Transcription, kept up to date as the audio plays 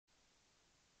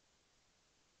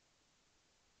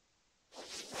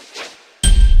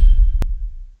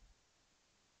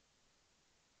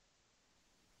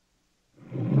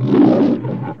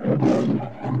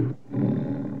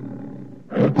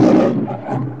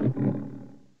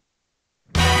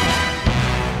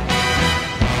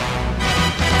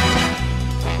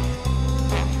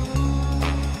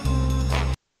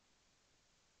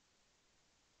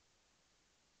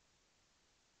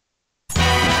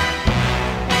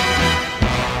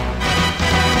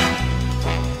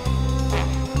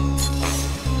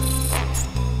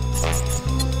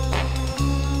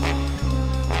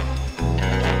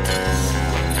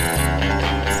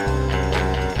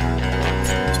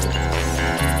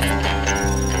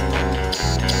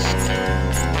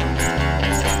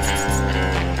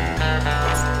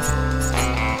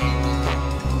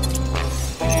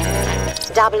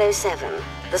007,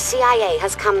 the CIA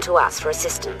has come to us for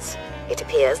assistance. It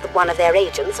appears that one of their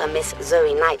agents, a Miss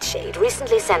Zoe Nightshade,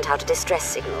 recently sent out a distress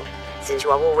signal. Since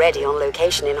you are already on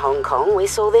location in Hong Kong, we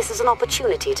saw this as an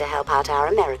opportunity to help out our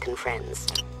American friends.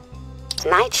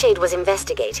 Nightshade was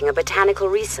investigating a botanical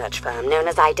research firm known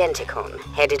as Identicon,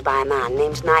 headed by a man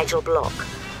named Nigel Block.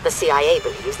 The CIA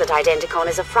believes that Identicon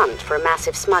is a front for a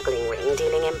massive smuggling ring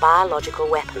dealing in biological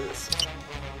weapons.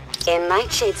 In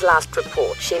Nightshade's last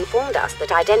report, she informed us that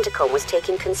Identicon was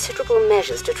taking considerable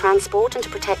measures to transport and to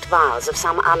protect vials of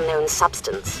some unknown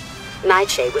substance.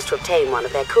 Nightshade was to obtain one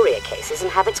of their courier cases and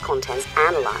have its contents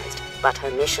analyzed, but her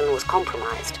mission was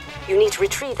compromised. You need to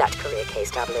retrieve that courier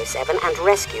case, 007, and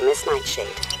rescue Miss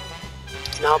Nightshade.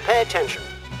 Now pay attention.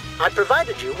 I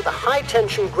provided you with a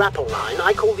high-tension grapple line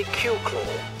I call the Q-Claw.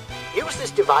 Use this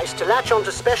device to latch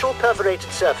onto special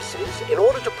perforated surfaces in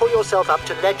order to pull yourself up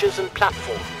to ledges and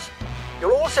platforms.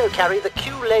 You'll also carry the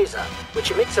Q-Laser, which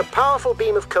emits a powerful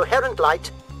beam of coherent light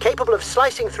capable of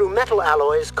slicing through metal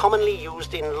alloys commonly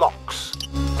used in locks.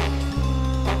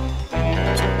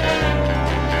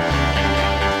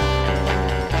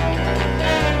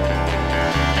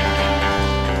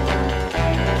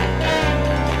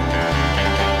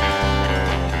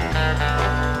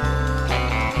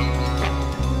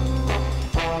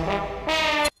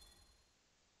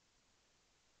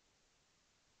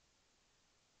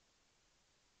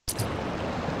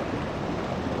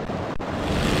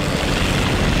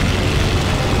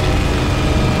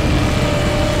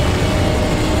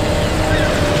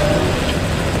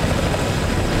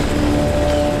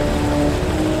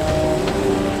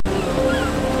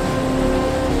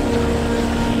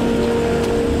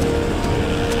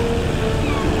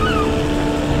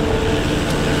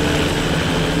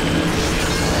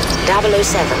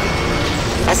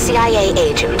 A CIA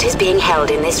agent is being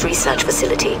held in this research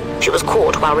facility. She was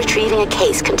caught while retrieving a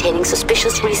case containing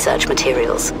suspicious research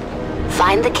materials.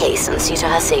 Find the case and see to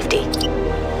her safety.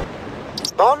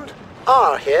 Bond,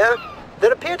 R here.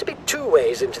 There appear to be two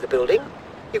ways into the building.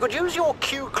 You could use your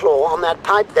Q-Claw on that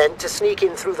pipe vent to sneak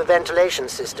in through the ventilation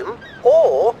system,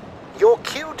 or your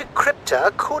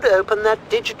Q-Decryptor could open that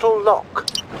digital lock.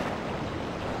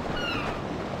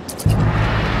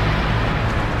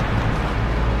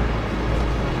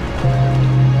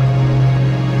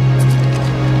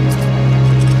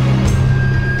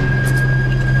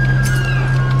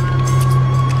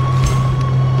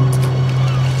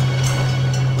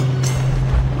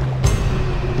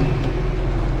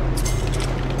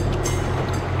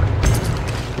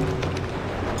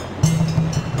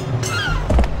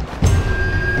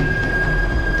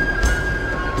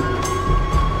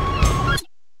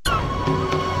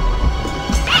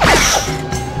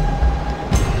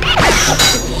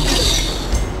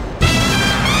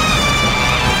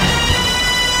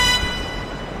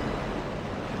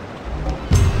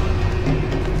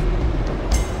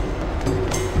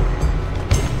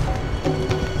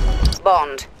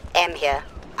 Bond, M here.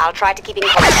 I'll try to keep in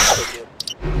contact with you.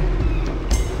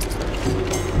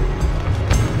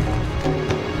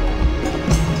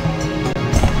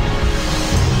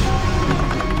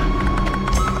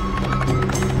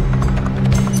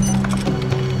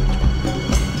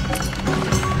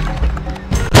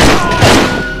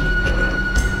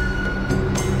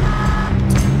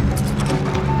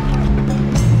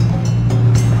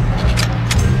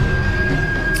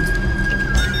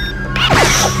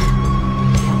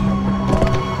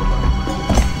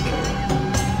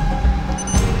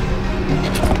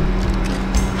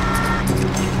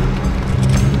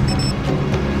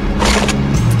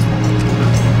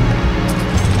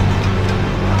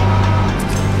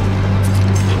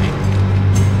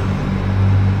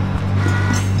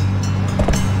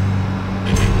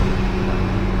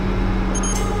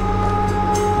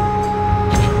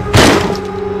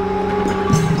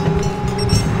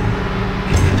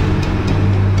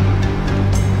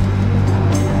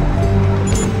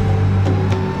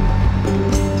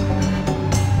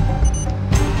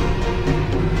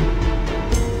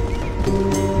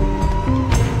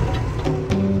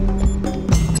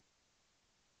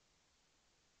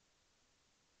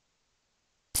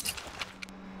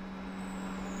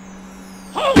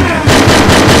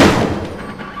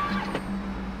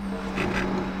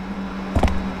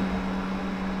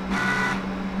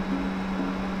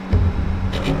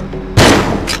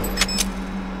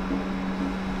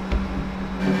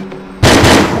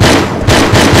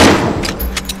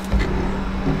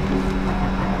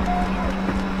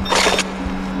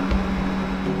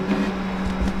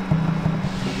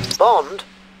 Bond,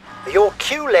 your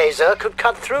Q-Laser could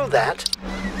cut through that.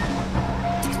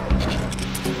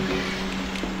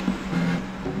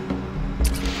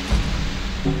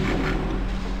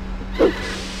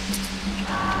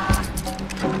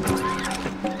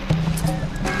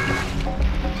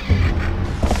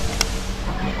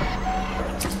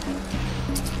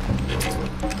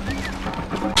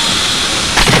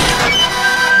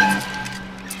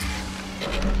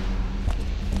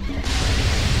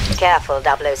 Careful,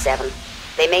 007.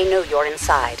 They may know you're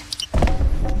inside.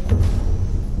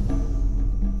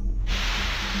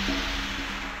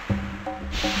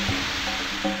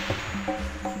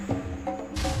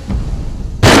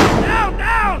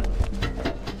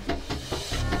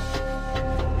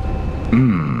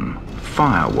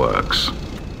 Fireworks.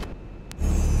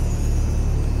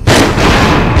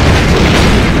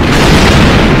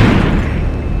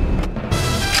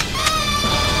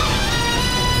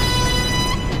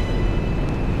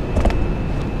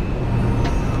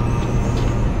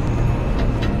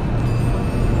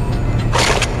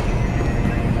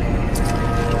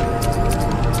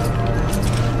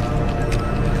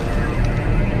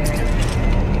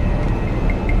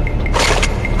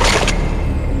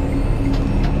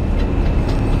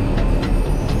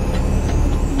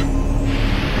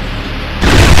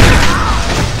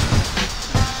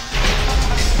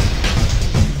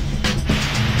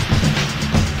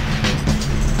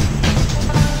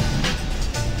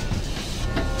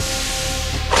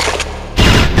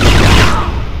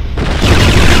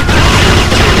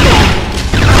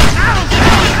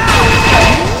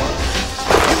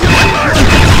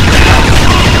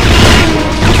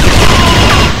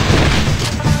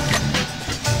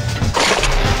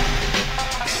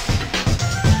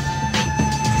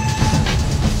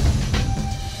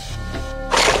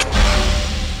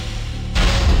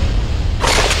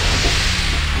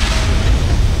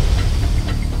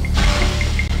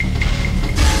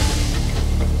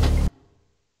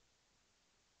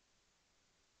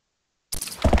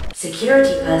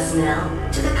 Security personnel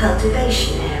to the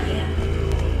cultivation area.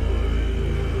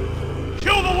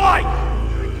 Kill the light!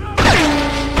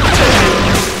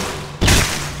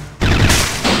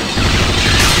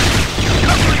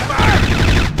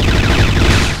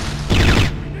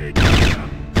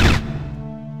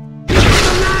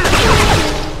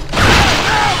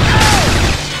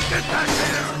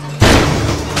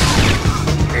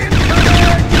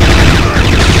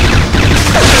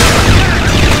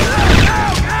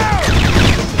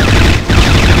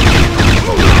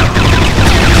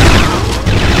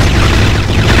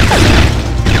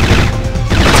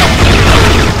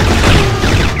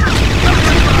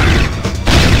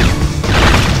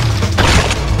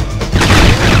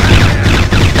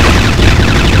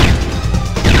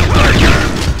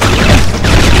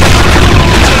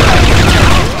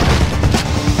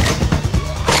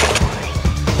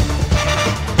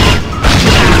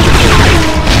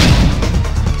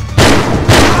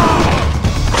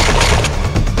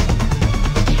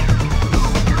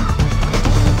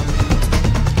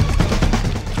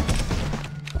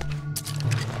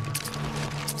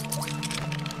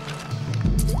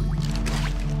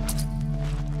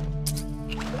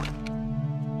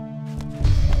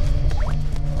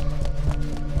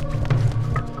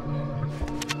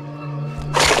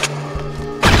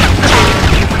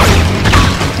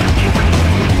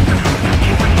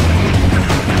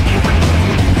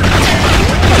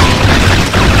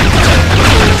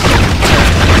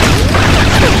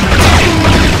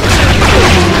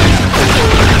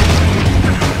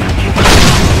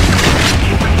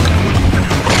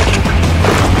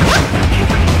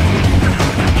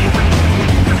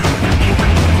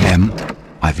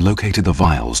 Located the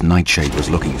vials Nightshade was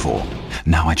looking for.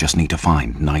 Now I just need to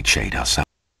find Nightshade herself.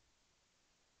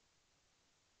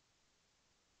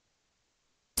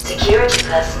 Security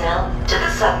personnel to the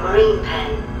submarine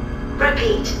pen.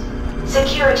 Repeat.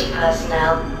 Security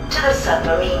personnel to the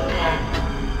submarine pen.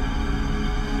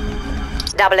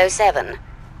 007.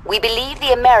 We believe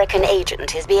the American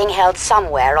agent is being held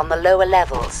somewhere on the lower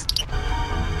levels.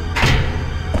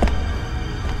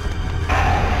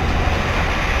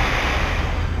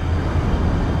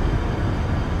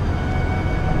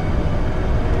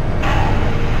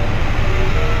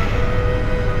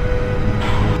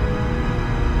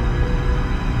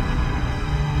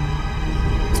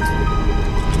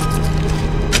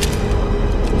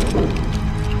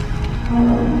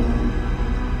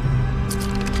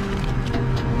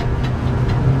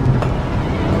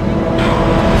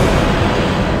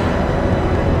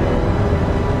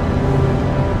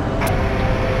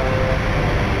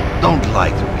 Don't lie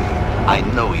to me. I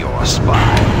know you're a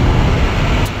spy.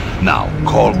 Now,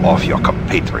 call off your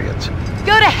compatriot.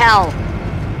 Go to hell!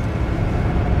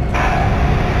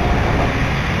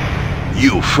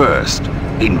 You first.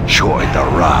 Enjoy the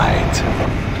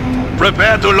ride.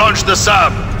 Prepare to launch the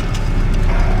sub!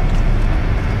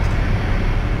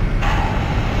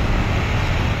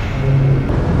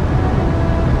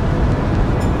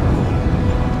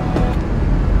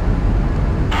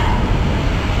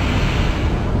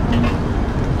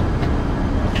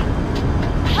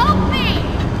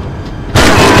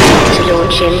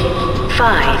 Launching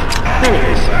 5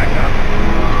 minutes.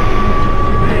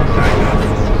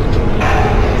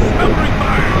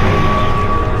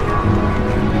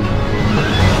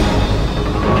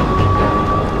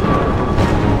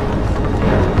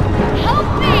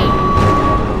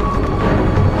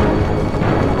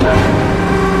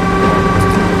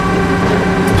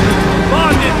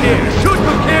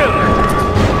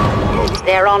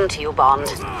 They're on to you, Bond.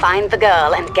 Find the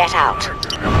girl and get out.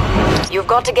 You've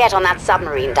got to get on that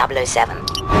submarine, 007.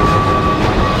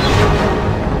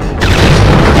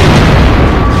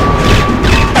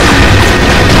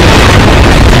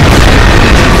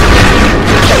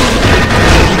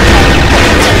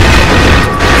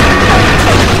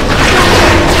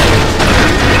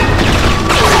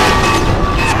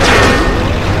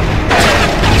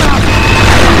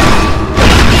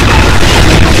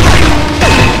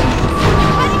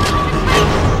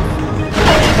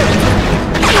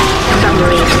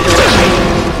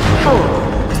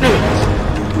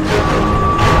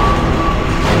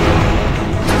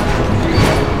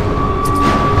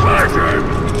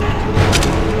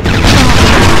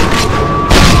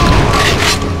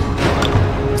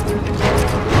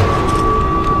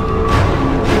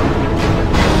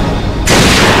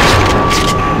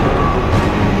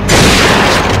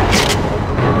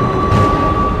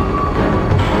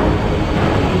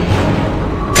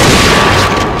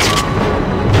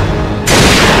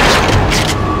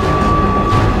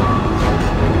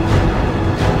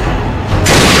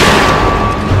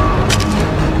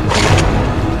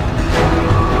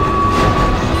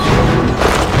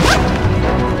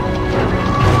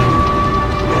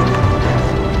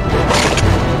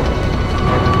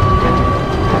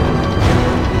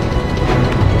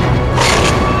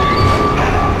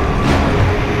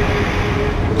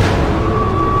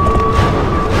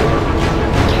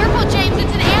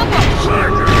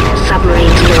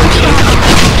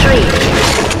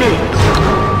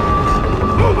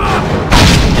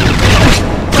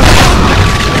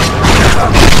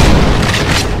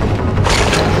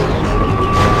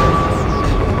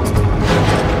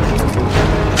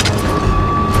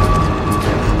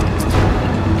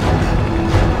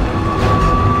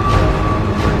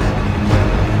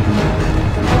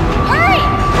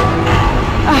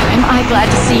 Glad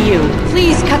to see you.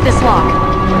 Please cut this lock.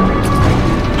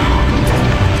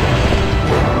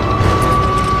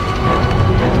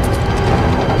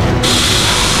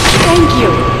 Thank you.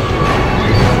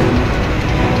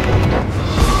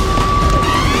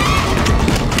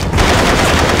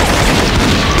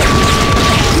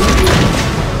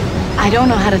 I don't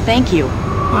know how to thank you.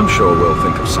 I'm sure we'll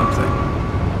think of something.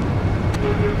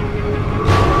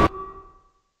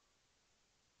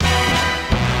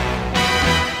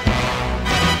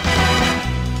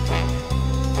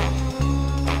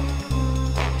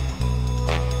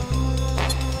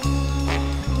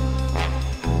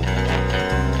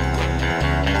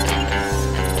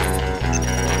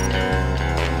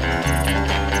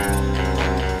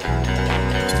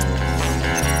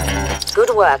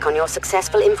 Good work on your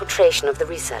successful infiltration of the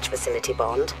research facility,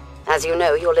 Bond. As you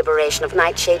know, your liberation of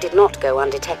Nightshade did not go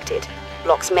undetected.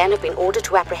 Block's men have been ordered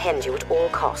to apprehend you at all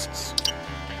costs.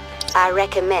 I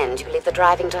recommend you leave the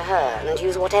driving to her and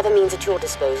use whatever means at your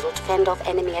disposal to fend off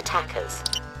enemy attackers.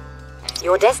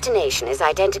 Your destination is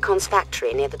Identicon's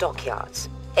factory near the dockyards.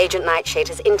 Agent Nightshade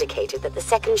has indicated that the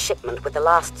second shipment with the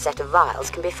last set of vials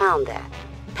can be found there.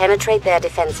 Penetrate their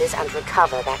defenses and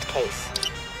recover that case.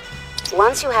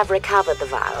 Once you have recovered the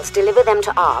vials, deliver them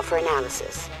to R for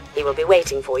analysis. He will be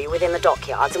waiting for you within the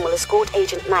dockyards and will escort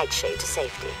Agent Nightshade to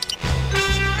safety.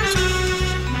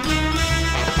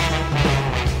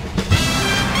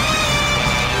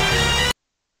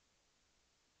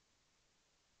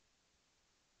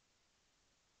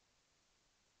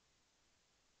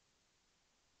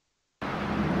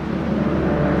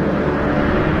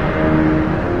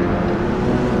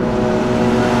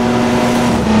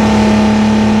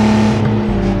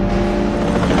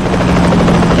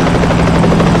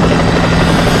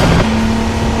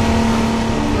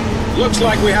 Looks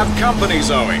like we have company,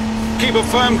 Zoe. Keep a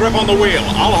firm grip on the wheel.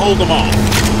 I'll hold them off.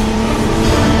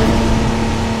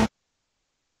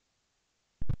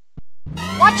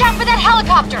 Watch out for that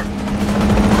helicopter!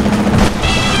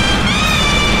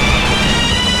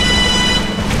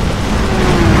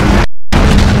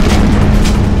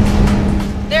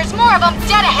 There's more of them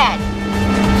dead ahead!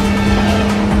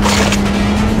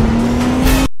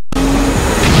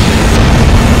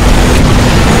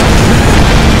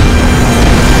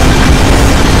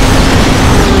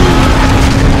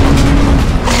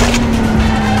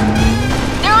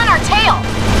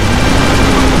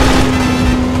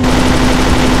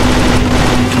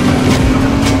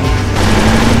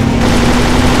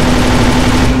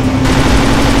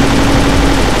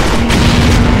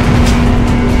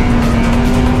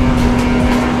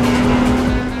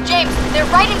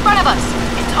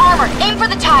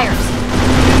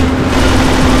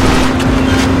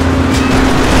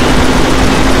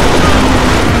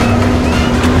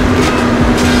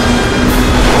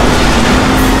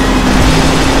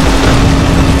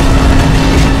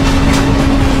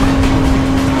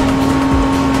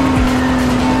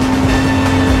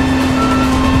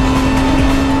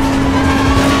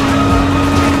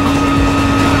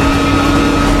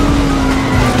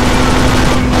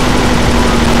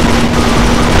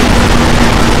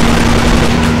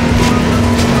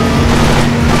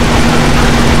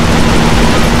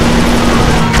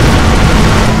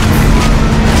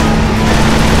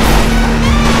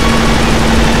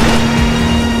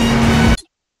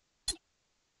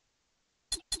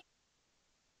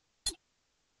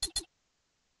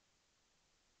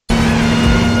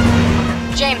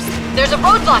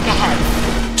 roadblock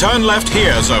ahead. Turn left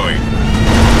here, Zoe.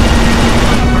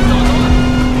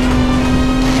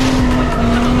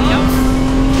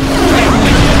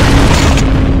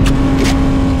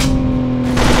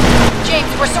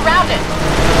 James, we're surrounded.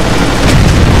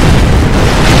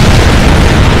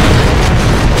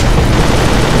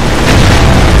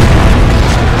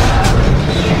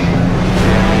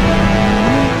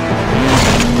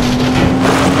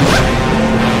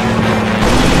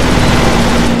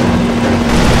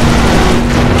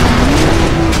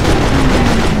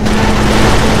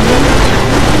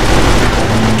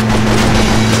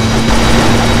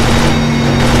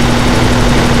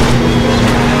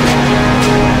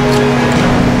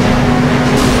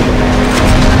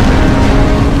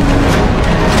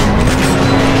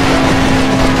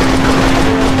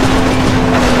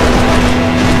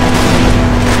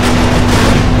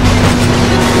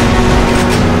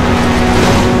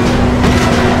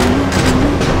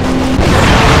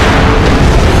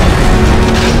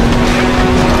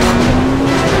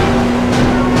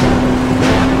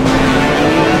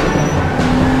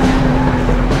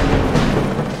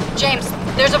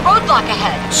 There's a roadblock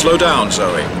ahead. Slow down,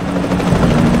 Zoe.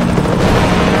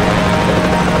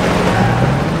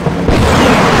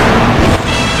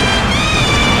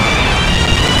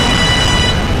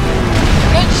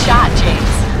 Good shot,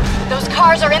 James. Those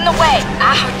cars are in the way.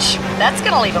 Ouch. That's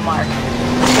gonna leave a mark.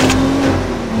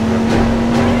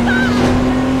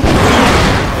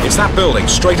 It's that building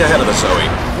straight ahead of us, Zoe.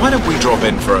 Why don't we drop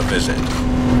in for a visit?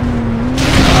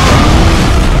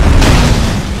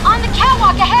 On the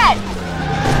catwalk ahead!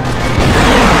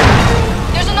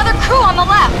 There's another crew on the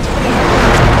left!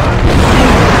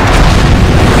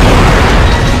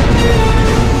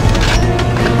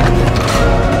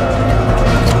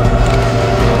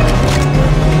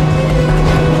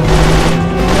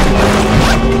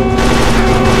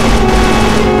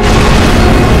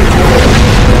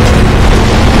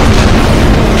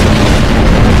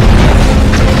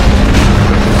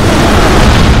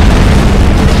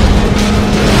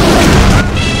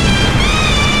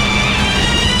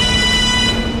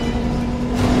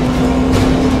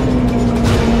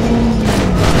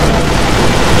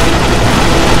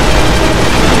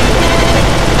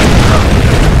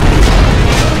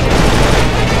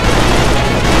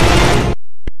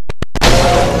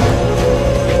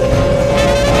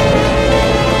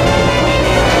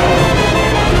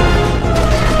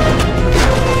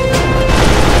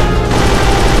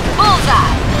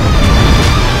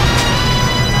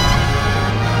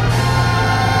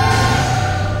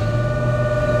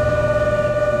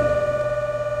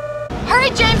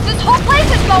 James, this whole place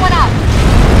is going up!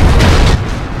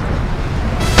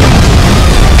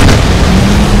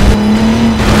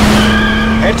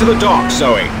 Head to the dock,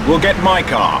 Zoe. We'll get my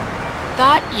car.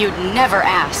 Thought you'd never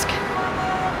ask.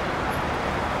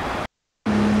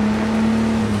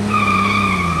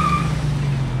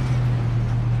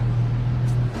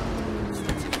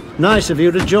 Nice of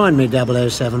you to join me,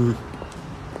 007.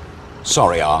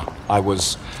 Sorry, R. I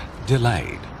was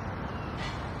delayed.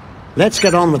 Let's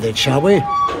get on with it, shall we?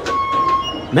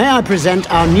 May I present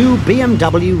our new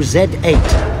BMW Z8?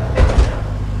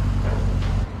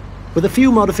 With a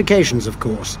few modifications, of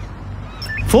course.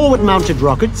 Forward-mounted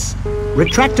rockets,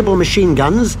 retractable machine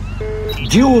guns,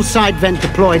 dual side-vent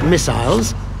deployed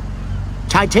missiles,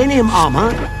 titanium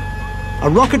armor, a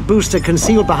rocket booster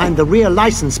concealed behind the rear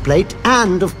license plate,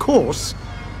 and, of course,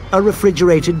 a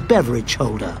refrigerated beverage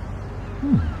holder.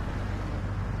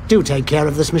 Do take care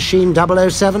of this machine,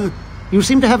 007. You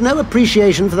seem to have no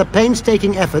appreciation for the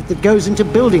painstaking effort that goes into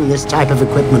building this type of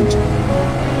equipment.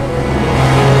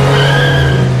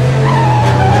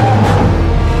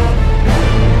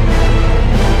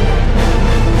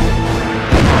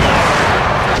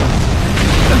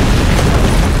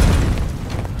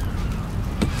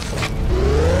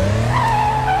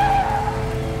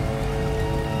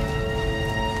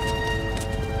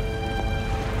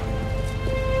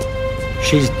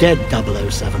 She's dead,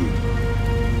 007.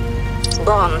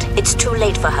 Bond, it's too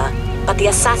late for her. But the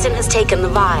assassin has taken the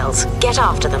vials. Get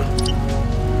after them.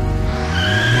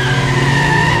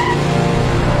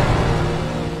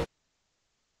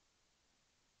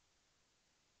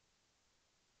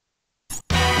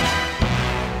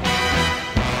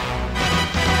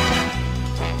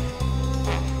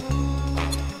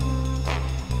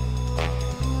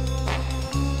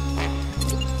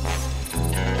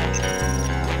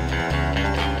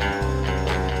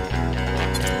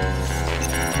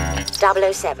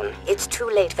 .007, it's too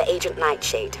late for Agent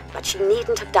Nightshade, but she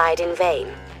needn't have died in vain.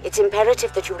 It's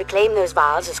imperative that you reclaim those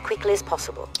vials as quickly as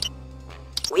possible.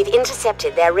 We've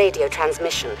intercepted their radio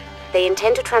transmission. They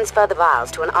intend to transfer the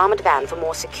vials to an armored van for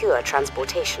more secure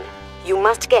transportation. You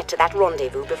must get to that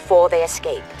rendezvous before they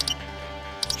escape.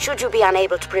 Should you be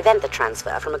unable to prevent the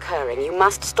transfer from occurring, you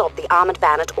must stop the armored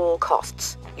van at all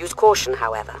costs. Use caution,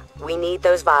 however. We need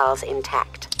those vials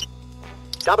intact.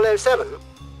 007,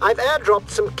 I've airdropped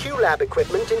some Q-Lab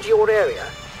equipment into your area.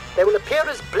 They will appear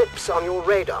as blips on your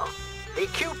radar. The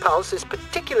Q-Pulse is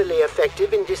particularly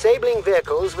effective in disabling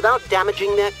vehicles without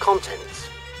damaging their contents.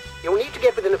 You'll need to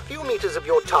get within a few meters of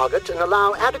your target and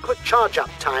allow adequate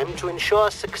charge-up time to ensure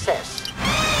success.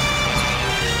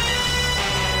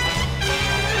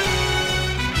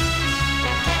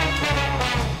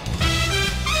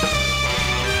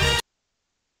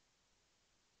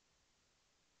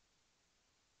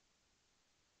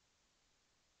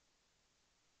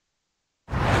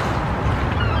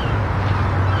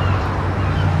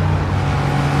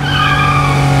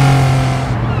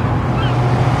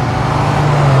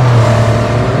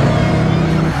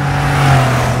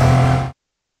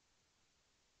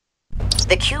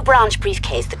 The Q-branch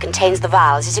briefcase that contains the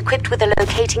vials is equipped with a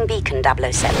locating beacon,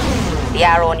 007. The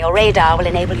arrow on your radar will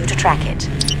enable you to track it.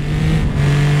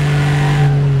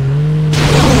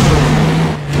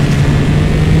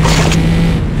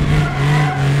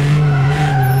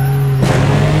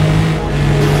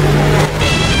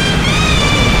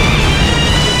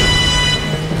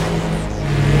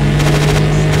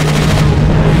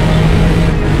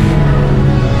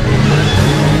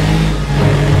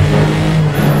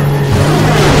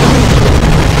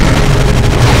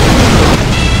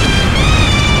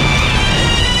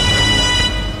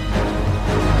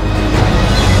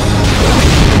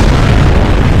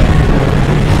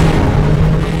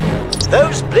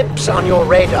 Those blips on your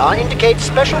radar indicate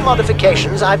special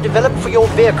modifications I've developed for your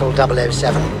vehicle,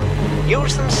 007.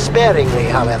 Use them sparingly,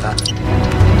 however.